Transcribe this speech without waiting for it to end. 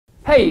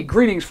Hey,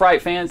 greetings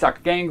Fright fans,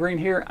 Dr. Gangrene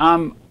here.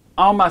 I'm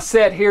on my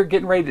set here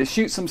getting ready to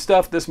shoot some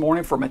stuff this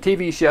morning for my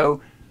TV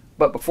show.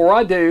 But before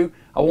I do,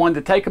 I wanted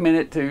to take a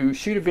minute to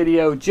shoot a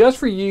video just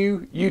for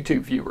you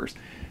YouTube viewers,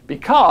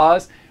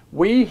 because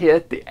we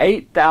hit the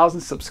 8,000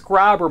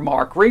 subscriber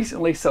mark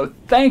recently. So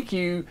thank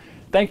you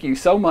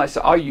so much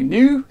to all you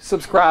new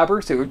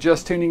subscribers who are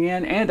just tuning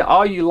in, and to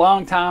all you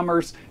long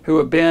timers who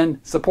have been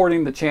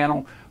supporting the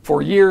channel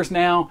for years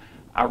now.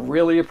 I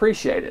really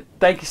appreciate it.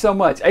 Thank you so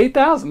much.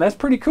 8,000, that's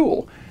pretty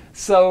cool.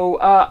 So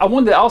I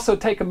wanted to also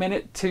take a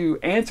minute to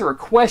answer a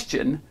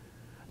question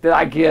that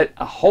I get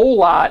a whole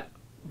lot,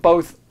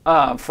 both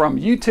from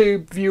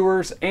YouTube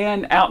viewers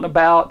and out and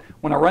about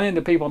when I run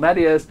into people, and that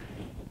is,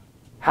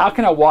 how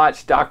can I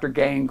watch Dr.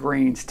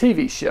 Gangrene's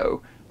TV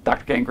show?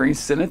 Dr.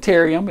 Gangrene's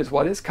Sanitarium is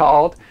what it's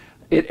called.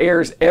 It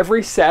airs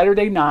every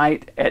Saturday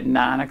night at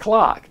 9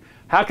 o'clock.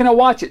 How can I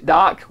watch it,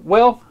 Doc?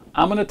 Well,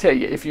 I'm going to tell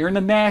you, if you're in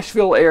the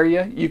Nashville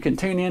area, you can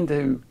tune in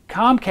to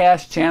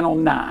Comcast Channel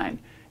 9,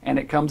 and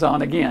it comes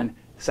on again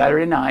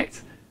Saturday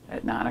nights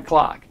at 9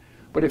 o'clock.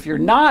 But if you're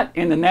not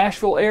in the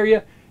Nashville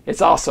area,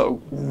 it's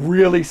also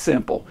really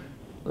simple.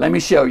 Let me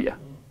show you.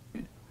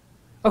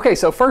 Okay,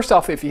 so first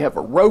off, if you have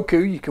a Roku,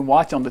 you can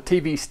watch on the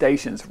TV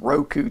station's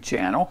Roku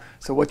channel.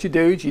 So what you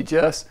do is you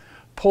just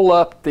pull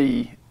up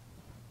the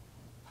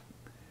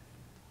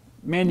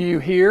menu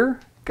here,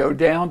 go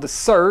down to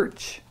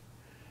search,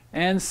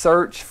 and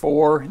search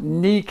for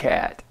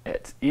NECAT.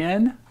 It's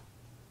N-E-C-A-T.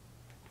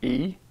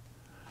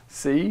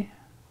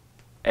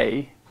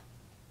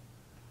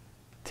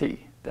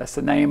 That's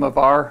the name of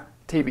our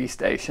TV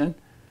station.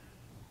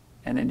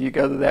 And then you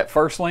go to that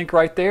first link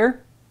right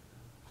there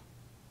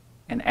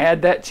and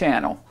add that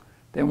channel.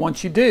 Then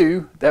once you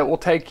do, that will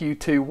take you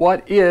to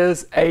what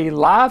is a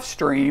live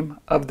stream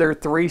of their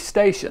 3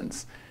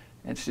 stations.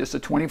 It's just a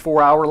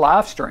 24-hour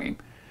live stream.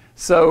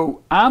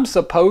 So I'm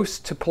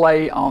supposed to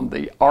play on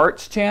the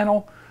Arts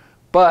channel,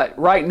 but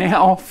right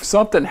now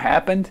something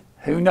happened.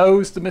 Who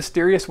knows the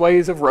mysterious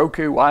ways of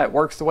Roku, why it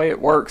works the way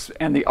it works,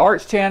 and the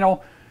Arts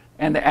channel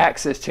and the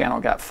Access channel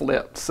got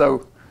flipped.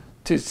 So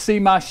to see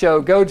my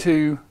show, go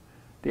to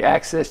the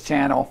Access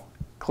channel,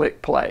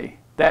 click play.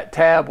 That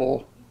tab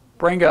will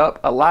bring up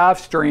a live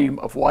stream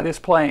of what is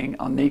playing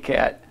on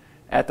NECAT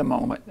at the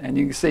moment, and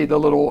you can see the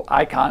little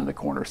icon in the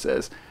corner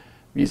says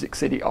Music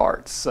City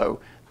Arts. So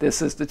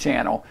this is the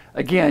channel.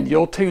 Again,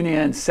 you'll tune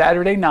in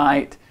Saturday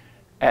night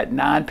at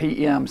 9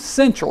 p.m.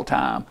 Central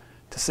Time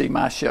to see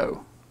my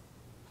show.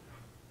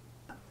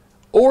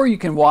 Or you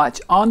can watch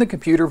on the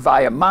computer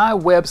via my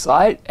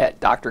website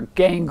at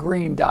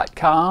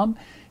drgangrene.com.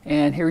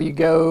 And here you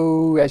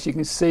go. As you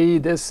can see,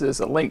 this is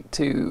a link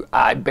to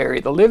I Bury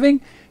the Living.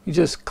 You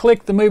just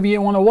click the movie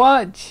you want to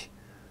watch,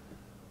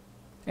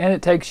 and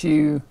it takes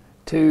you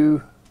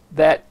to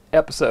that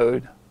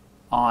episode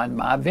on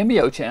my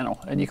Vimeo channel,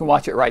 and you can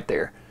watch it right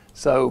there.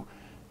 So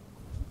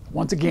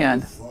once again,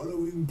 the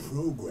following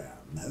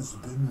program has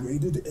been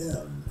rated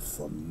M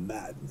for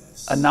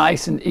madness. A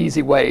nice and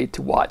easy way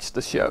to watch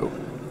the show.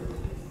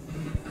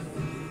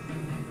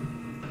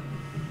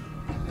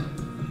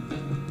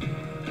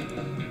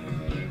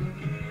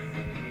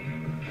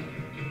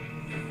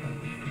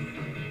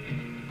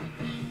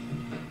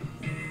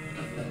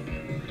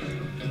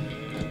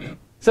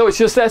 So it's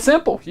just that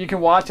simple. You can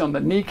watch on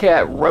the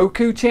NECAT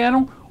Roku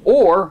channel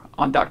or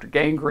on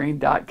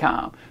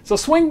drgangrene.com. So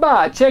swing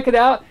by, check it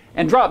out,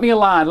 and drop me a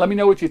line. Let me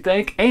know what you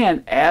think.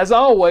 And as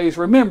always,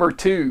 remember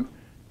to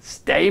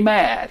stay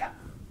mad.